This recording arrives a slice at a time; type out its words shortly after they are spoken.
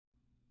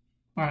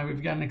All right,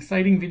 we've got an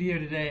exciting video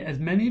today. As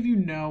many of you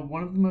know,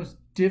 one of the most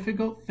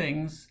difficult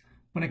things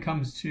when it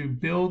comes to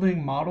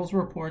building models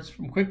reports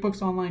from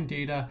QuickBooks Online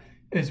Data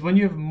is when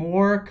you have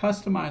more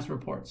customized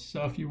reports.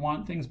 So if you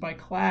want things by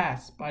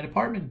class, by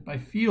department, by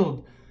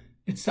field,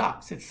 it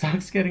sucks. It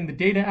sucks getting the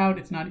data out.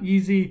 It's not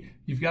easy.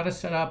 You've got to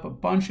set up a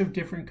bunch of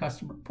different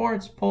custom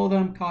reports, pull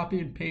them, copy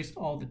and paste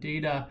all the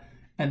data.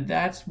 And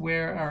that's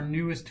where our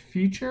newest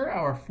feature,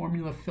 our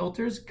formula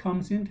filters,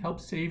 comes in to help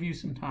save you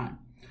some time.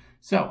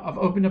 So I've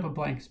opened up a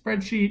blank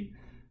spreadsheet.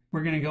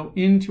 We're going to go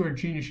into our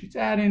Genius Sheets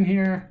add-in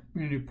here.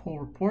 We're going to do pull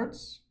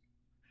reports.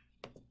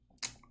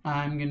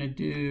 I'm going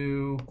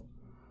to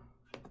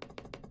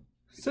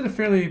set a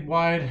fairly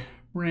wide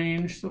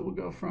range. So we'll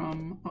go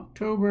from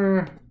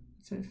October,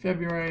 let's say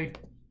February.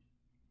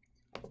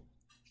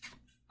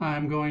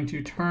 I'm going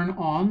to turn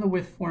on the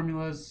with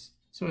formulas.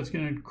 So it's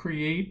going to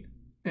create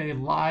a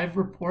live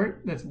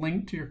report that's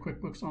linked to your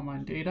QuickBooks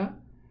Online Data.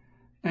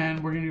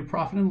 And we're going to do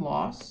profit and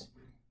loss.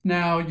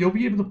 Now, you'll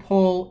be able to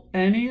pull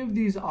any of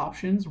these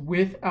options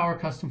with our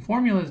custom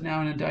formulas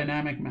now in a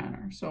dynamic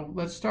manner. So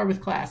let's start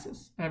with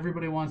classes.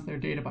 Everybody wants their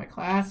data by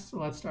class, so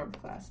let's start with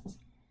classes.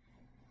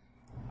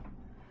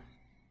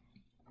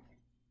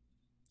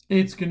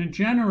 It's going to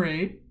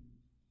generate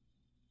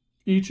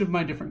each of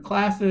my different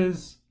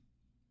classes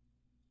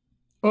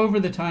over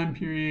the time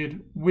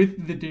period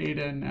with the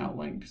data now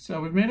linked.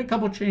 So we've made a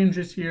couple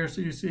changes here.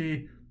 So you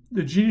see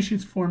the Genius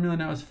Sheets formula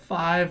now has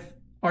 5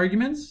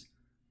 arguments.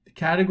 The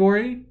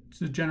category, it's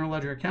the general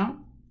ledger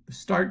account, the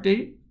start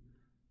date,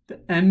 the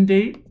end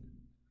date,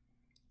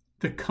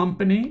 the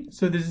company.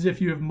 So this is if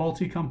you have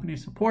multi-company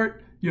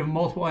support, you have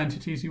multiple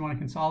entities you want to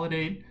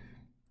consolidate,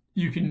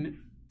 you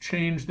can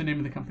change the name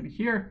of the company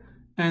here.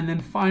 And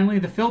then finally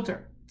the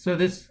filter. So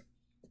this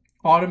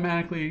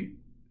automatically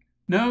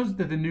knows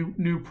that the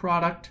new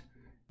product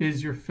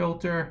is your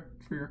filter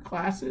for your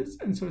classes.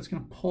 And so it's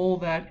going to pull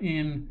that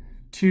in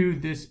to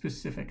this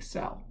specific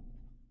cell.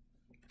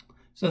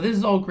 So this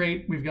is all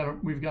great. We've got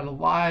a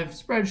live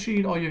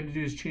spreadsheet. All you have to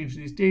do is change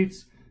these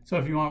dates. So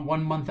if you want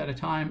 1 month at a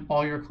time,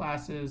 all your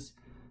classes,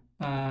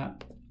 right,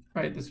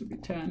 this would be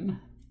 10/31,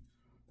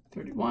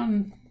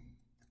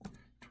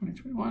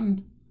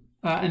 2021.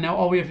 And now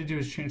all we have to do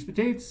is change the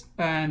dates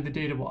and the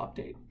data will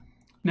update.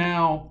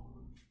 Now,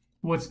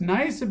 what's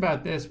nice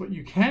about this, what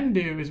you can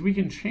do is we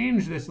can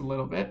change this a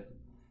little bit.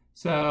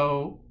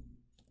 So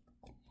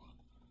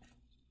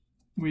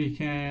we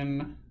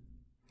can,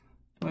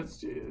 let's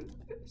do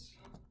this.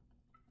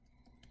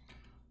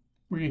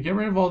 We're going to get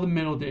rid of all the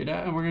middle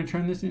data and we're going to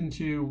turn this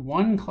into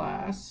one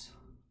class.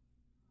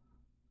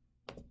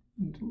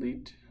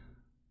 Delete.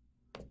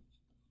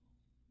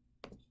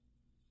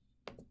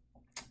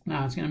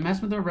 Now it's going to mess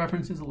with our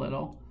references a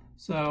little.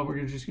 So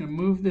we're just going to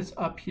move this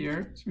up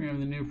here. So we're going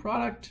to have the new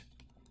product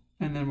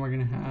and then we're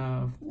going to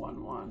have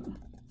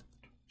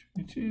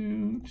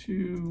 1/1/22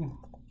 to.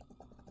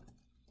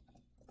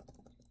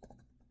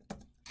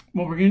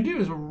 What we're going to do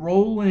is a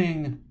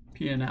rolling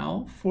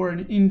P&L for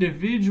an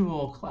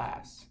individual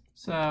class.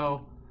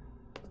 So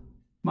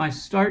my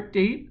start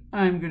date,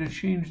 I'm going to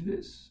change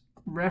this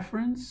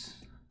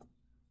reference.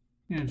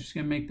 I'm just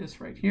going to make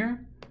this right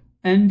here.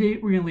 End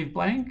date, we're going to leave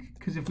blank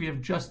because if we have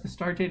just the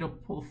start date, it'll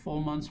pull a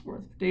full month's worth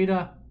of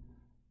data.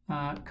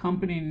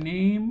 Company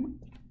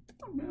name,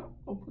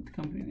 I'll put the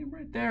company name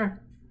right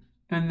there.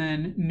 And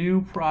then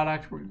new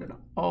product, we're going to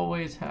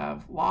always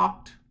have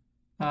locked.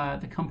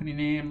 The company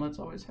name, let's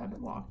always have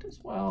it locked as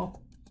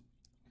well.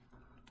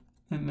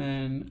 And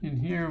then in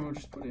here, we'll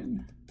just put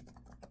in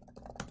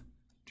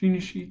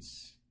Genius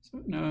Sheets so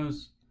it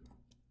knows.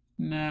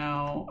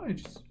 Now,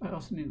 I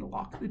also need to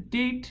lock the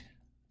date.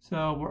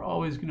 So we're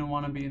always going to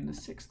want to be in the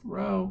 6th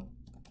row.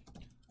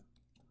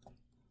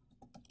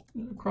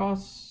 Do it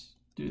across,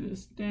 do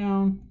this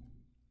down.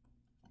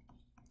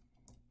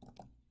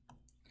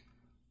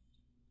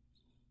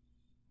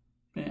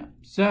 Yeah,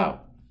 so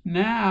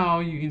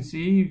now you can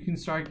see you can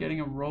start getting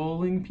a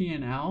rolling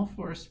P&L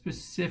for a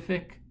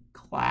specific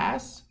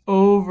class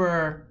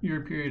over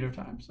your period of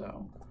time.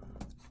 So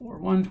for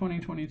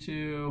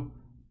 1/2022,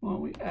 well,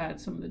 we add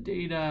some of the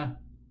data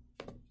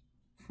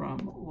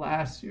from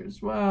last year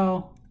as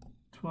well.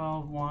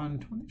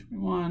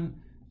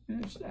 12/1/2021,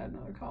 and just add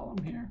another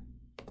column here.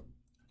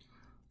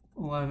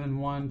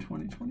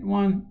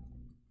 11/1/2021.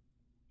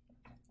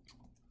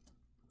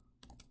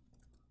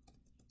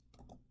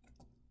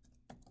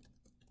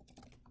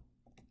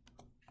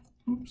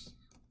 Oops.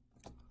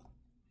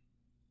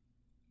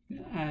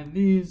 Add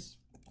these.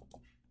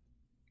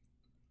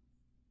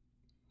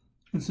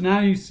 And so now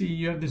you see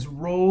you have this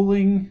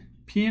rolling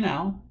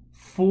P&L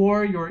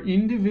for your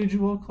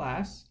individual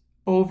class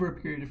over a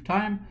period of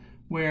time,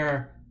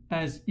 where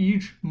as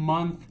each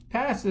month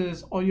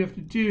passes, all you have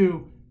to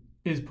do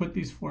is put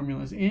these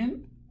formulas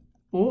in,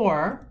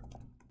 or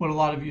what a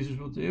lot of users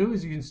will do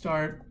is you can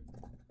start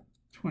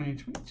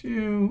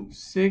 2022,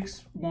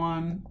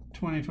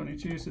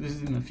 6/1/2022. So this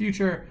is in the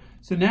future.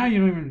 So now you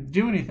don't even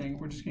do anything.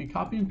 We're just going to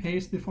copy and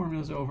paste the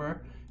formulas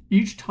over.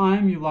 Each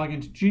time you log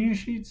into Genius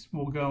Sheets,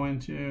 we'll go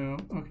into,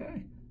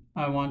 okay,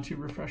 I want to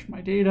refresh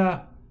my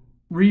data.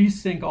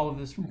 resync all of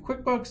this from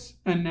QuickBooks,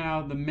 and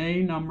now the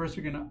May numbers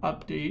are going to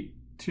update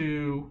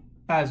to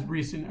as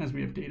recent as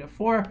we have data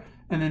for,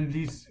 and then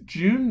these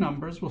June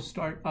numbers will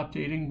start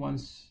updating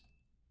once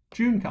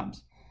June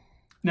comes.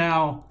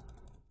 Now,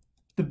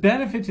 the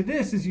benefit to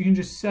this is you can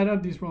just set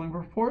up these rolling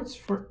reports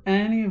for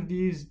any of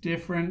these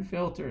different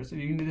filters, and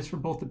you can do this for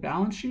both the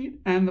balance sheet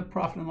and the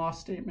profit and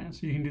loss statement.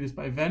 So you can do this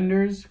by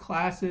vendors,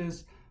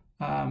 classes,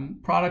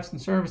 products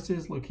and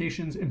services,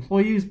 locations.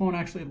 Employees won't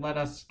actually let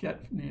us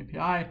get from the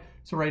API.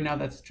 So right now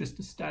that's just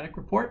a static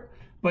report,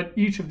 but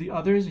each of the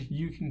others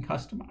you can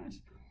customize.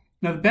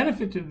 Now the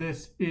benefit to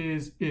this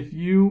is if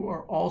you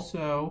are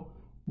also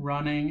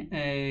running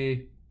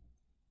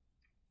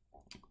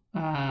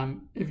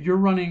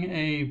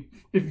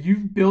if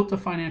you've built a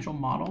financial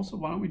model, so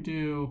why don't we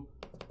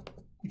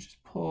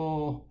just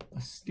pull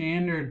a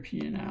standard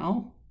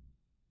P&L.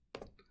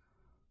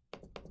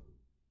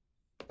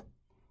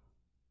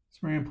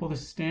 We're going to pull the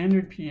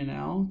standard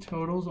P&L,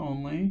 totals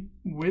only,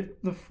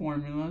 with the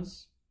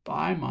formulas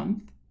by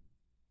month.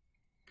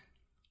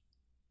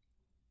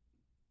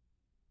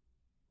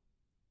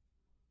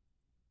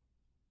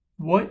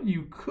 What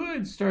you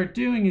could start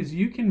doing is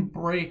you can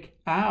break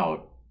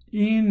out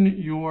in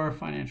your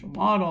financial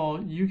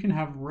model, you can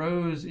have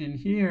rows in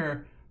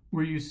here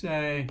where you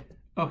say,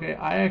 okay,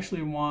 I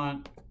actually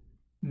want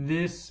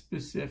this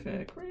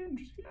specific, right? I'm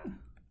just gonna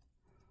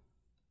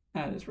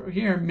add this row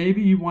here.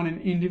 Maybe you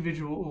want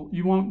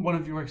you want one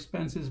of your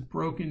expenses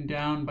broken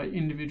down by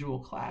individual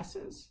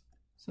classes.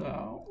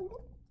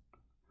 So,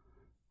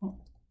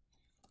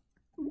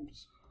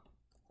 oops.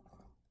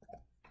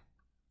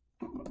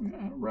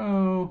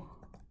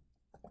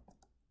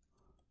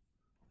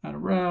 Add a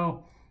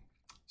row.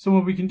 So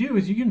what we can do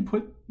is you can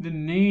put the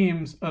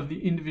names of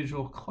the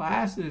individual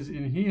classes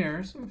in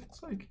here. So if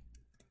it's like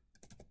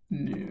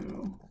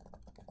new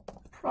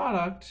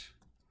product,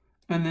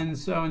 and then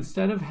so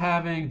instead of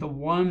having the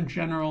one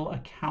general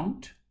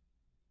account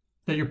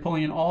that you're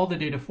pulling in all the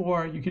data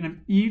for, you can have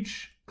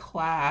each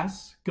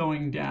class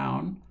going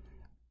down,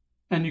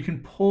 and you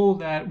can pull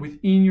that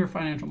within your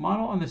financial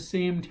model on the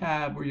same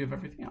tab where you have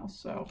everything else.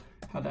 So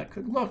how that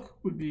could look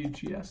would be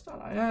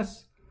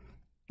gs.is.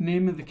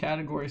 Name of the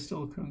category is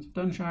still Cones of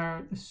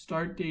Dunshire. The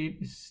start date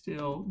is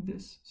still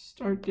this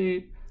start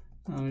date.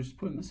 Let me just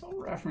put in this all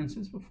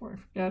references before I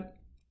forget.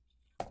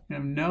 We're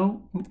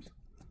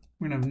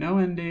gonna have no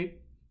end date.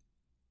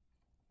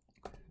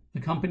 The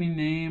company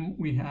name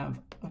we have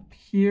up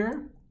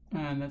here,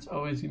 and that's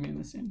always gonna be in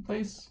the same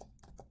place.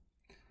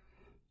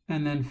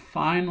 And then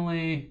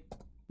finally,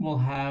 we'll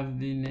have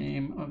the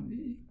name of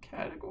the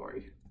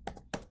category.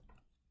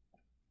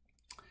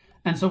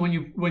 And so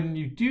when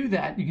you do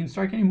that, you can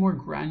start getting more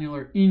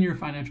granular in your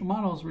financial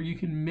models where you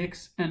can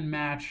mix and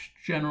match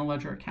general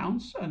ledger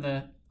accounts and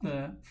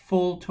the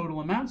full total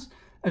amounts,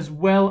 as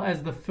well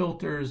as the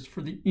filters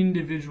for the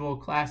individual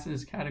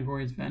classes,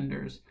 categories,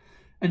 vendors.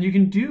 And you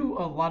can do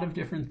a lot of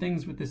different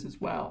things with this as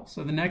well.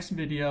 So the next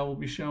video will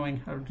be showing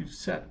how to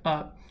set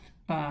up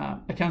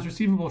accounts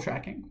receivable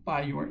tracking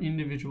by your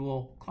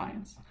individual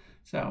clients.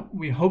 So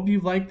we hope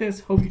you like this,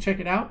 hope you check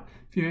it out.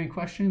 If you have any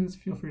questions,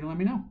 feel free to let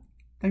me know.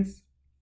 Thanks.